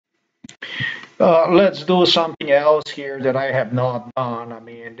Let's do something else here that I have not done. I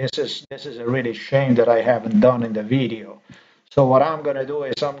mean, this is a really shame that I haven't done in the video. So what I'm gonna do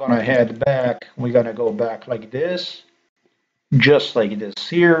is I'm gonna head back. We're gonna go back like this, just like this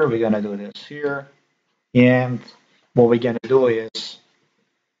here. We're gonna do this here, and what we're gonna do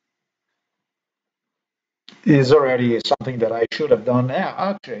is already something that I should have done. Yeah,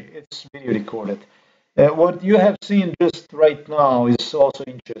 actually, it's video recorded. What you have seen just right now is also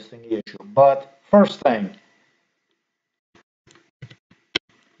interesting issue. But first thing,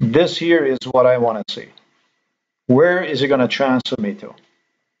 this here is what I want to see. Where is it going to transfer me to?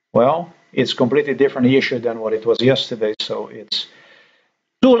 Well, it's completely different issue than what it was yesterday, so it's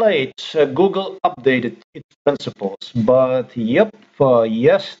too late. Google updated its principles, but yep,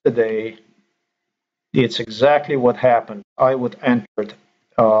 yesterday it's exactly what happened. I would enter it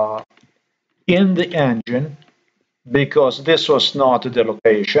in the engine because this was not the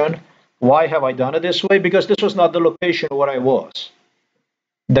location. Why have I done it this way? Because this was not the location where I was.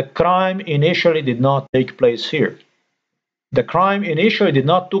 The crime initially did not take place here. The crime initially did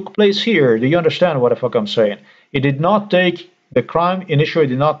not took place here. Do you understand what the fuck I'm saying? The crime initially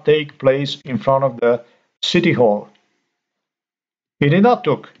did not take place in front of the city hall. It did not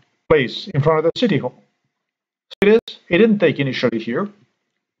took place in front of the city hall. It didn't take initially here.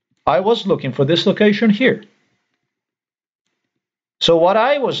 I was looking for this location here. So what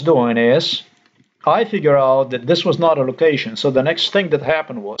I was doing is I figured out that this was not a location. So the next thing that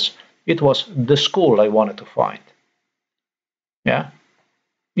happened was it was the school I wanted to find. Yeah.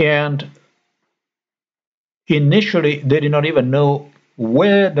 And initially they did not even know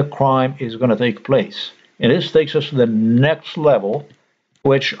where the crime is going to take place. And this takes us to the next level,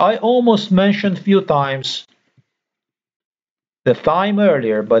 which I almost mentioned a few times the time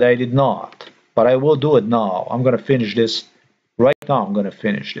earlier, but I did not. But I will do it now. I'm going to finish this. Right now, I'm going to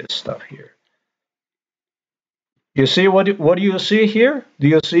finish this stuff here. You see what do you see here? Do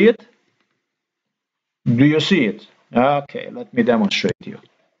you see it? Do you see it? Okay, let me demonstrate to you.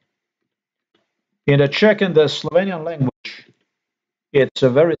 In the Czech and the Slovenian language, it's a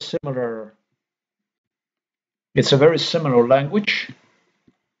very similar language.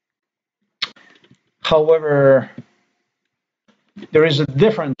 However, there is a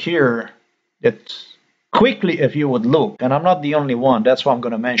difference here that quickly, if you would look, and I'm not the only one, that's why I'm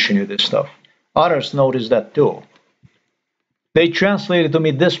going to mention you this stuff. Others notice that too. They translated to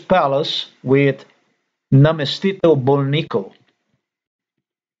me this palace with Namestito Bolnico.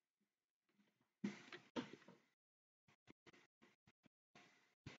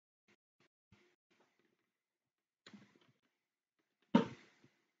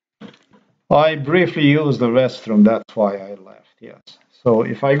 I briefly used the restroom, that's why I left, yes. So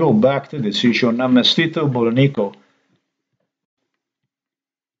if I go back to this issue, Namestito Bolnico,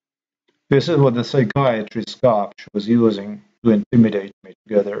 this is what the psychiatrist Scott was using to intimidate me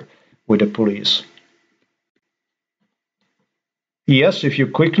together with the police. Yes, if you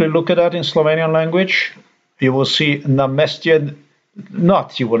quickly look at that in Slovenian language, you will see Namestje.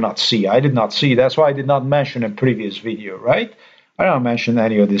 You will not see. I did not see. That's why I did not mention in previous video, right? I don't mention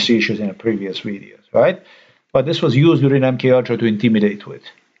any of these issues in the previous videos, right? But this was used during MK Ultra to intimidate with.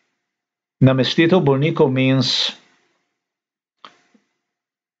 Namestito Bolnico means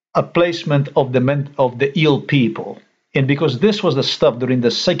a placement of the ill people. And because this was the stuff during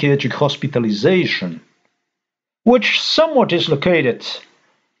the psychiatric hospitalization, which somewhat is located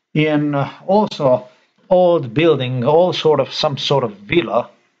in also old building, some sort of villa,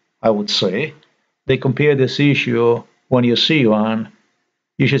 I would say. They compare this issue when you see one,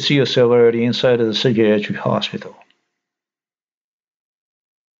 you should see yourself already inside of the psychiatric hospital.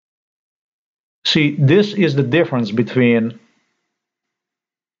 See, this is the difference between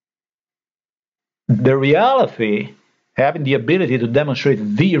the reality, having the ability to demonstrate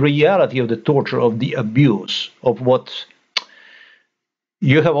the reality of the torture, of the abuse, of what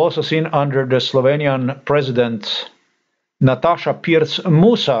you have also seen under the Slovenian president Nataša Pirc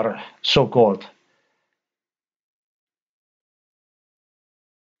Musar, so-called,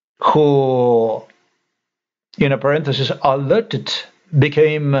 who, in a parenthesis,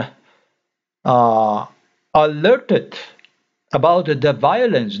 became alerted about the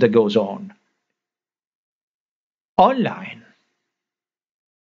violence that goes on online.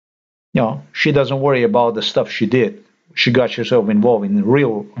 You know, she doesn't worry about the stuff she did. She got herself involved in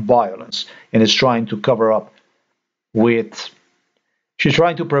real violence and is trying to cover up with, she's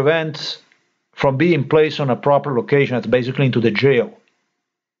trying to prevent from being placed on a proper location. That's basically into the jail.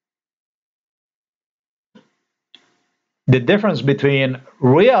 The difference between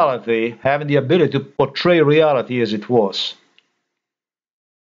reality, having the ability to portray reality as it was,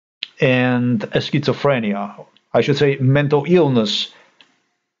 and schizophrenia, I should say mental illness,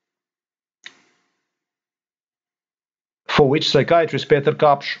 for which psychiatrist Peter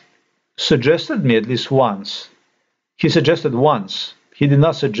Kapsch suggested me at least once. He suggested once. He did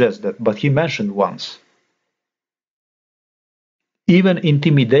not suggest that, but he mentioned once. Even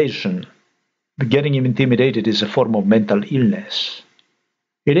intimidation, getting him intimidated, is a form of mental illness.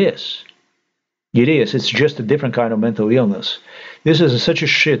 It is. It is. It's just a different kind of mental illness. This is such a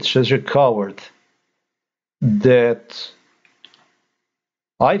shit, such a coward, that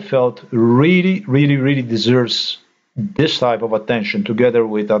I felt really, really, really deserves this type of attention, together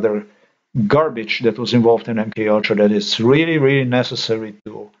with other garbage that was involved in MK Ultra, that it's really, really necessary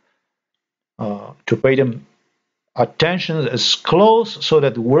to pay them attention as close so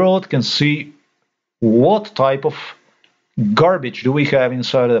that the world can see what type of garbage do we have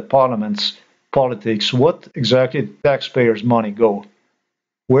inside of the parliament's politics, what exactly taxpayers' money go,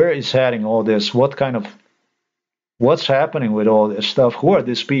 where is heading all this, what's happening with all this stuff, who are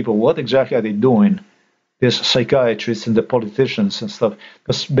these people, what exactly are they doing, these psychiatrists and the politicians and stuff.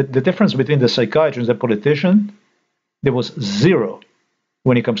 Because the difference between the psychiatrist and the politician, there was zero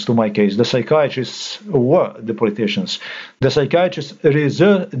when it comes to my case. The psychiatrists were the politicians. The psychiatrists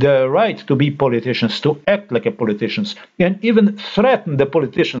reserve the right to be politicians, to act like a politicians, and even threaten the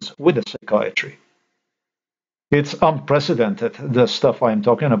politicians with the psychiatry. It's unprecedented, the stuff I'm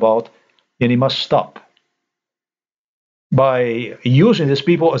talking about, and it must stop. By using these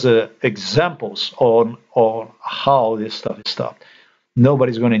people as examples on how this stuff is stopped.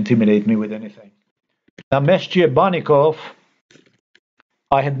 Nobody's going to intimidate me with anything. Now, Meshchebanikov,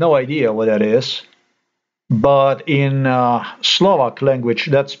 I had no idea what that is, but in Slovak language,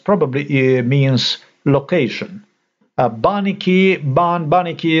 that's probably means location. Baniki,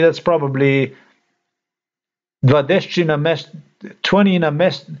 that's probably 20 na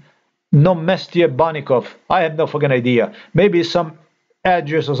mest. No Mestia Banikov. I have no fucking idea. Maybe some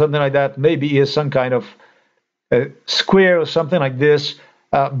address or something like that. Maybe it's some kind of square or something like this.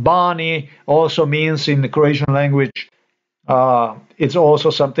 Bani also means in the Croatian language. It's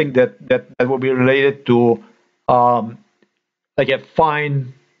also something that will be related to like a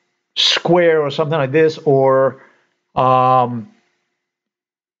fine square or something like this, or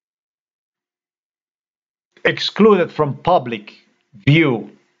excluded from public view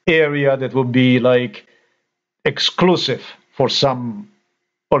area that would be like exclusive for some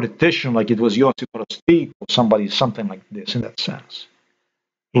politician, like it was Josip Broz or somebody, something like this in that sense.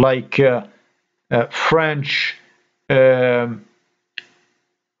 Like French, I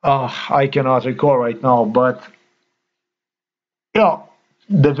cannot recall right now, but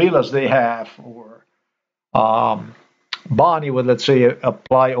the villas they have, or Bani would, let's say,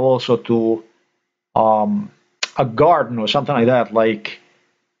 apply also to a garden or something like that, like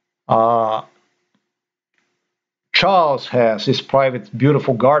Charles has his private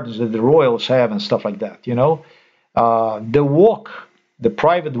beautiful gardens that the royals have and stuff like that, the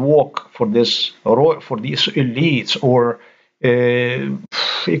private walk for these elites, or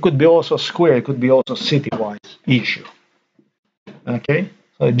it could be also square, it could be also city-wide issue. Okay,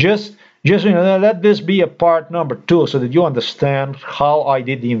 so just let this be a part number 2, so that you understand how I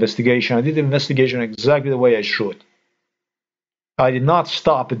did the investigation. I did the investigation exactly the way I should. I did not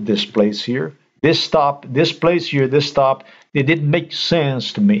stop at this place here. This place here, this stop, it didn't make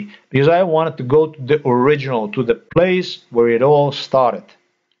sense to me, because I wanted to go to the original, to the place where it all started.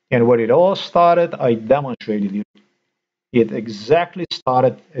 And where it all started, I demonstrated you. It exactly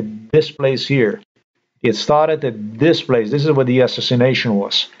started at this place here. It started at this place. This is where the assassination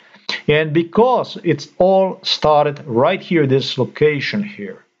was. And because it's all started right here, this location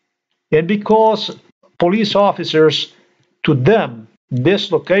here, and because police officers, to them,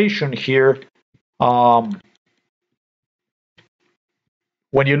 this location here,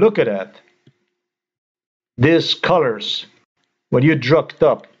 when you look at it, these colors, when you drugged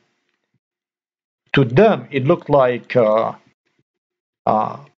up, to them it looked like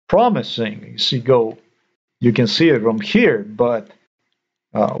promising. You can see it from here, but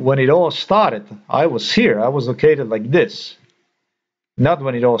when it all started, I was here. I was located like this. Not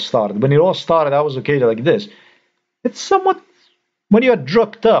when it all started. When it all started, I was located like this. It's somewhat, when you're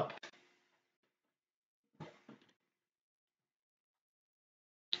drugged up,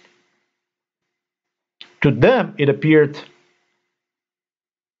 to them it appeared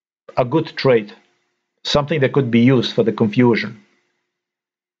a good trait, something that could be used for the confusion.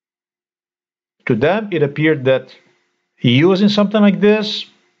 To them it appeared that using something like this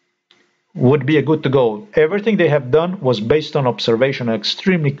would be a good to go. Everything they have done was based on observation,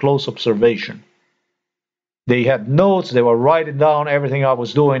 extremely close observation. They had notes. They were writing down everything I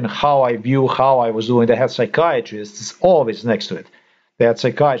was doing, how I view, how I was doing. They had psychiatrists always next to it. They had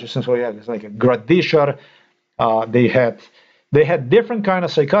psychiatrists, and so yeah, it's like a Gradisher. They had different kind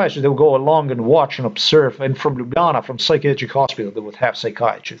of psychiatrists. They would go along and watch and observe. And from Ljubljana, from psychiatric hospital, they would have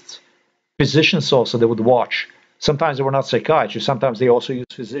psychiatrists. Physicians also, they would watch. Sometimes they were not psychiatrists. Sometimes they also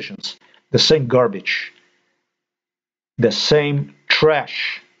used physicians. The same garbage. The same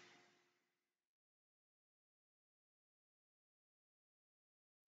trash.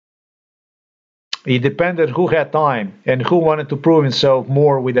 It depended who had time and who wanted to prove himself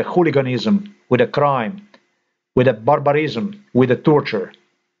more with the hooliganism, with the crime, with the barbarism, with the torture.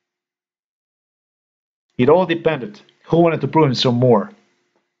 It all depended who wanted to prove himself more.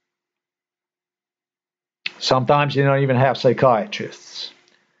 Sometimes they don't even have psychiatrists.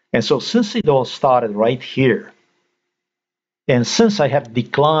 And so since it all started right here, and since I have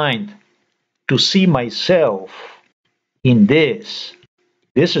declined to see myself in this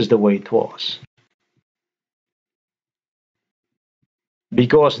is the way it was.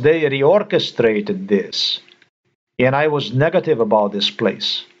 Because they reorchestrated this, and I was negative about this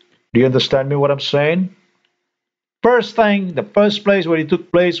place. Do you understand me what I'm saying? First thing, the first place where it took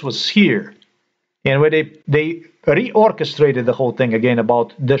place was here, and where they reorchestrated the whole thing again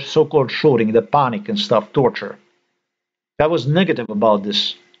about the so-called shooting, the panic and stuff, torture. I was negative about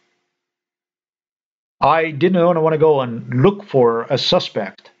this. I didn't want to go and look for a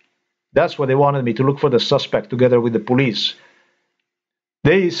suspect. That's what they wanted me to look for, the suspect together with the police.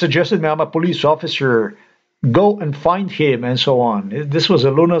 They suggested me, I'm a police officer, go and find him and so on. This was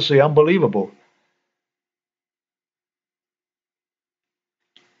a lunacy, unbelievable.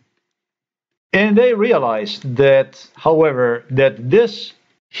 And they realized that, however, that this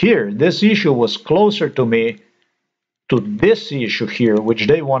issue was closer to me, to this issue here, which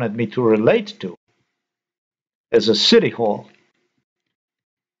they wanted me to relate to as a city hall.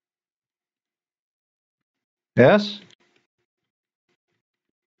 Yes?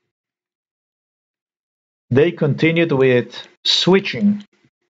 They continued with switching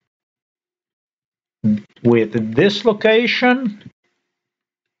with this location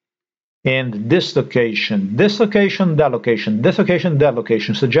and this location, that location, this location, that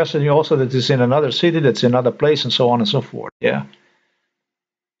location, suggesting also that it's in another city, that's in another place, and so on and so forth. Yeah.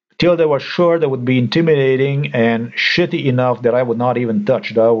 Till they were sure that would be intimidating and shitty enough that I would not even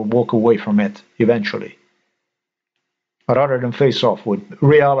touch, that I would walk away from it eventually, rather than face off with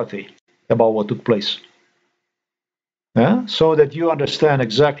reality about what took place. Yeah? So that you understand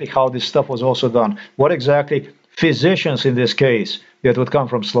exactly how this stuff was also done. What exactly physicians in this case that would come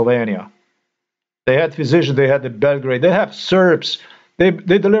from Slovenia. They had physicians, they had the Belgrade, they have Serbs. They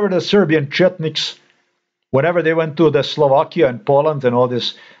delivered the Serbian Chetniks whenever they went to the Slovakia and Poland and all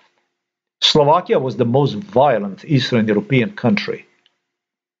this. Slovakia was the most violent Eastern European country.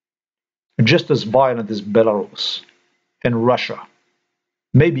 Just as violent as Belarus and Russia.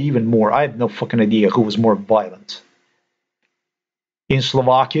 Maybe even more. I have no fucking idea who was more violent. In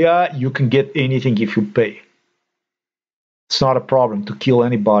Slovakia, you can get anything if you pay. It's not a problem to kill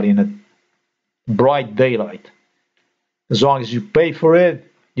anybody in a bright daylight. As long as you pay for it,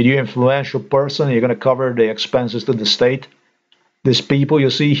 you're an influential person, you're going to cover the expenses to the state. These people you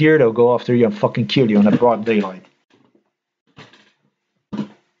see here, they'll go after you and fucking kill you in a broad daylight.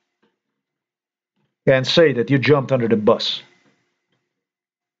 And say that you jumped under the bus.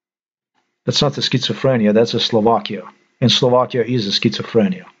 That's not a schizophrenia, that's a Slovakia. And Slovakia is a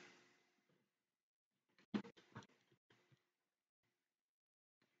schizophrenia.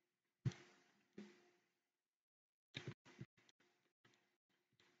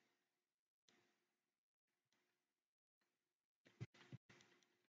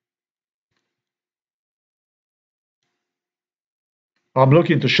 I'm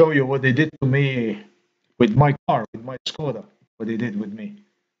looking to show you what they did to me with my car, with my Skoda. What they did with me.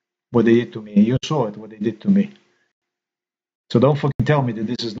 What they did to me. You saw it, what they did to me. So don't fucking tell me that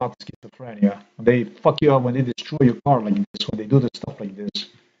this is not schizophrenia. They fuck you up when they destroy your car like this, when they do the stuff like this.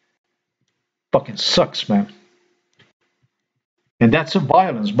 Fucking sucks, man. And that's a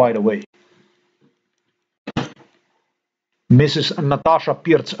violence, by the way. Mrs. Natasha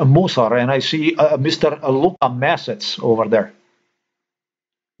Pirts Musar, and I see Mr. Luka Masets over there.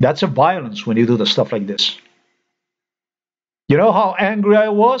 That's a violence when you do the stuff like this. You know how angry I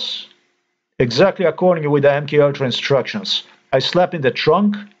was? Exactly according with the MK Ultra instructions. I slept in the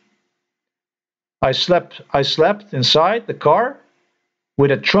trunk. I slept inside the car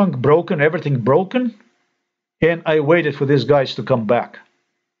with the trunk broken, everything broken, and I waited for these guys to come back.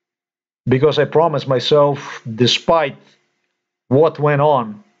 Because I promised myself, despite what went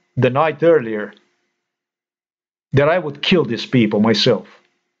on the night earlier, that I would kill these people myself,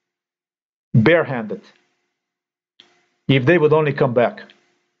 barehanded, if they would only come back.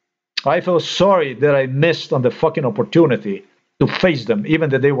 I feel sorry that I missed on the fucking opportunity to face them, even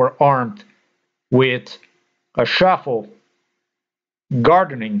that they were armed with a shovel,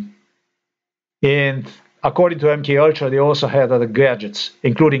 gardening, and according to MK Ultra, they also had other gadgets,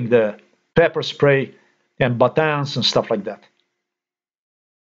 including the pepper spray and batons and stuff like that.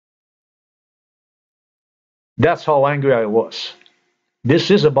 That's how angry I was.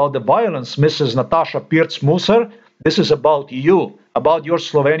 This is about the violence, Mrs. Natasha Pirc-Musser. This is about you, about your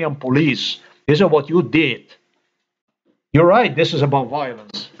Slovenian police. This is what you did. You're right, this is about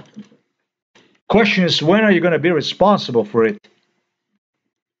violence. Question is, when are you going to be responsible for it?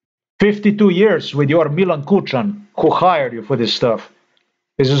 52 years with your Milan Kucan, who hired you for this stuff.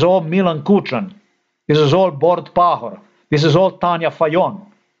 This is all Milan Kucan. This is all Borut Pahor. This is all Tanja Fajon.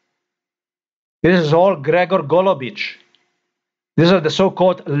 This is all Gregor Golobic. These are the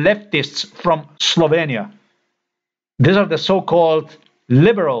so-called leftists from Slovenia. These are the so-called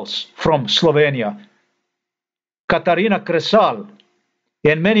liberals from Slovenia. Katarina Kresal,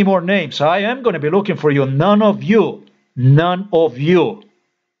 and many more names. I am going to be looking for you. None of you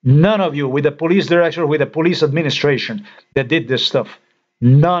with the police director, with the police administration that did this stuff.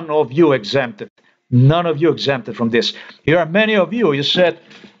 None of you exempted. None of you exempted from this. Here are many of you. You said,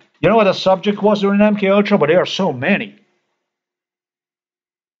 you know what the subject was during MK Ultra? But there are so many.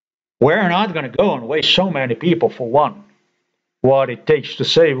 We're not going to go and waste so many people for one. What it takes to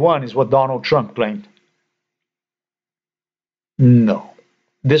save one is what Donald Trump claimed. No,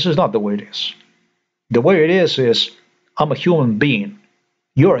 this is not the way it is. The way it is I'm a human being.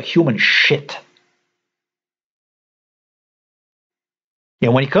 You're a human shit.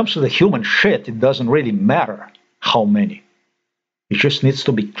 And when it comes to the human shit, it doesn't really matter how many. It just needs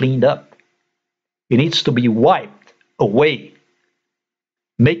to be cleaned up. It needs to be wiped away.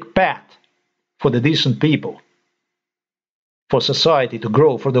 Make path for the decent people. For society to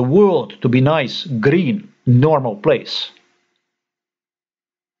grow, for the world to be nice, green, normal place.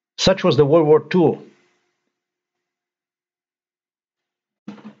 Such was the World War II.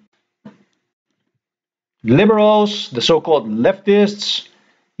 Liberals, the so-called leftists,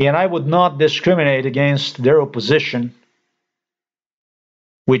 and I would not discriminate against their opposition,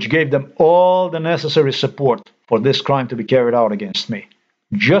 which gave them all the necessary support for this crime to be carried out against me.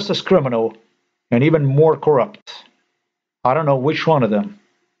 Just as criminal and even more corrupt. I don't know which one of them,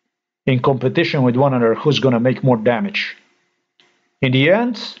 in competition with one another, who's going to make more damage. In the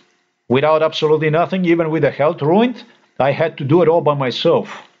end, without absolutely nothing, even with the health ruined, I had to do it all by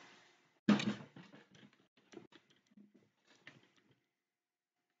myself.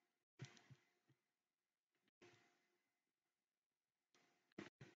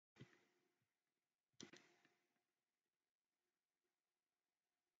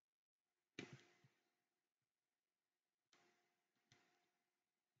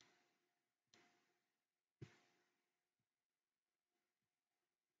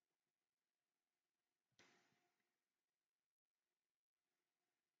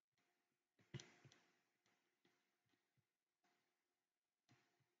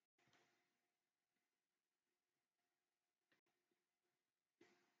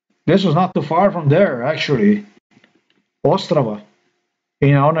 This was not too far from there, actually. Ostrava,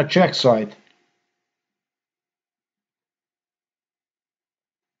 on a Czech side.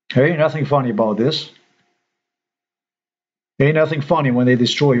 Hey, nothing funny about this. Ain't nothing funny when they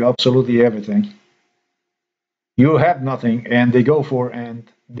destroy you absolutely everything. You have nothing, and they go for and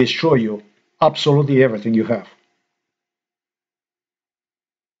destroy you absolutely everything you have.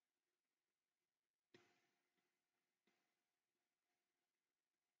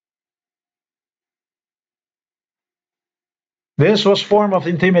 This was form of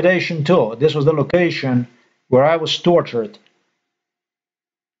intimidation too. This was the location where I was tortured.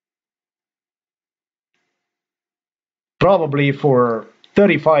 Probably for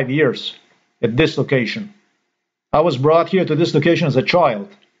 35 years at this location. I was brought here to this location as a child.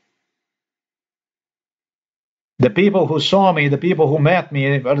 The people who saw me, the people who met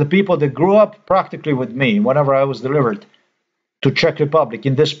me, are the people that grew up practically with me whenever I was delivered to Czech Republic,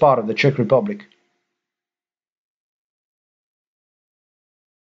 in this part of the Czech Republic.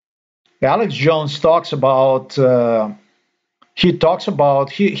 Alex Jones talks about,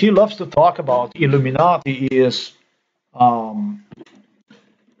 he loves to talk about Illuminati is, I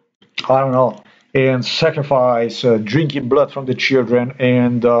don't know, and sacrifice, drinking blood from the children,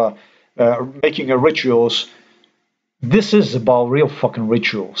 and making rituals. This is about real fucking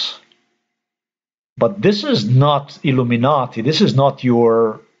rituals. But this is not Illuminati. This is not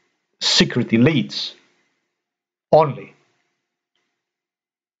your secret elites. only.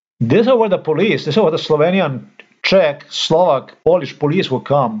 This is where the police, this is where the Slovenian, Czech, Slovak, Polish police will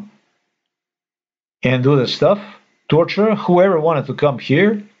come and do the stuff, torture whoever wanted to come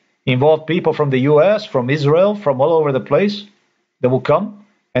here, involve people from the US, from Israel, from all over the place. They will come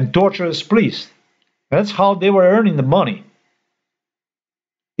and torture us, please. That's how they were earning the money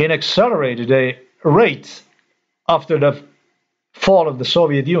in accelerated rate after the fall of the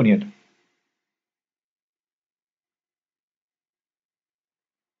Soviet Union.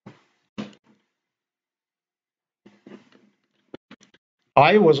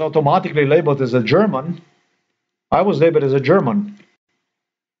 I was automatically labeled as a German. I was labeled as a German.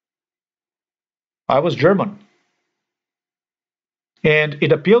 I was German. And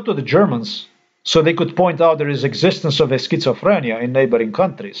it appealed to the Germans so they could point out there is existence of a schizophrenia in neighboring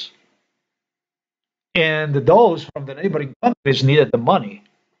countries. And those from the neighboring countries needed the money.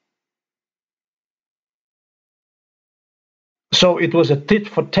 So it was a tit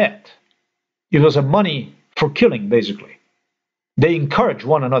for tat. It was a money for killing, basically. They encouraged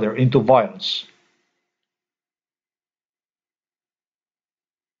one another into violence.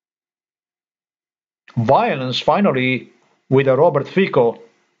 Violence, finally, with a Robert Fico,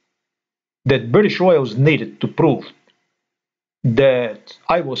 that British royals needed to prove that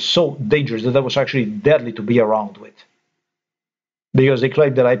I was so dangerous, that I was actually deadly to be around with. Because they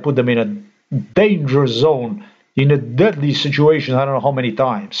claimed that I put them in a danger zone, in a deadly situation, I don't know how many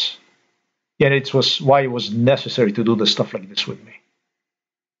times. And it was why it was necessary to do the stuff like this with me.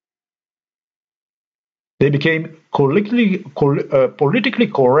 They became politically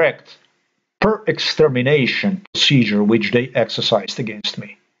correct per extermination procedure which they exercised against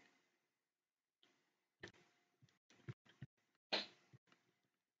me.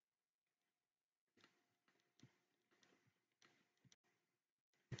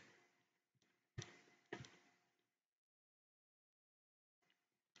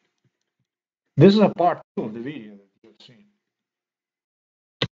 This is a part 2 of the video that you've seen.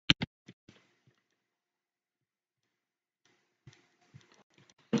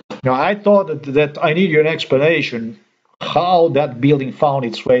 Now, I thought that I need an explanation how that building found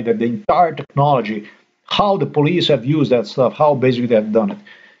its way, that the entire technology, how the police have used that stuff, how basically they have done it.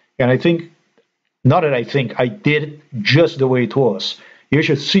 And I think, not that I think, I did it just the way it was. You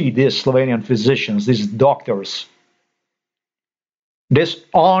should see these Slovenian physicians, these doctors, this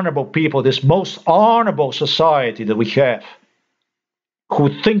honorable people, this most honorable society that we have,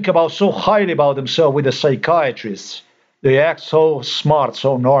 who think about so highly about themselves with the psychiatrists. They act so smart,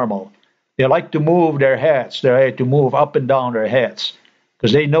 so normal. They like to move their heads. They like to move up and down their heads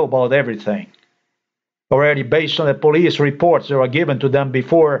because they know about everything. Already based on the police reports that are given to them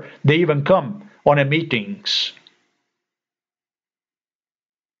before they even come on the meetings.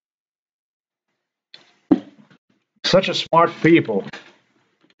 Such a smart people.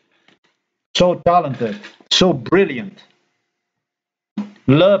 So talented, so brilliant.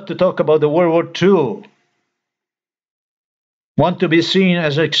 Love to talk about the World War II. Want to be seen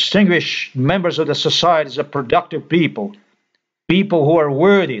as distinguished members of the society, as a productive people. People who are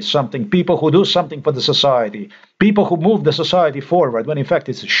worthy something, people who do something for the society, people who move the society forward, when in fact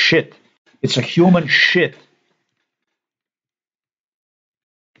it's a shit. It's a human shit.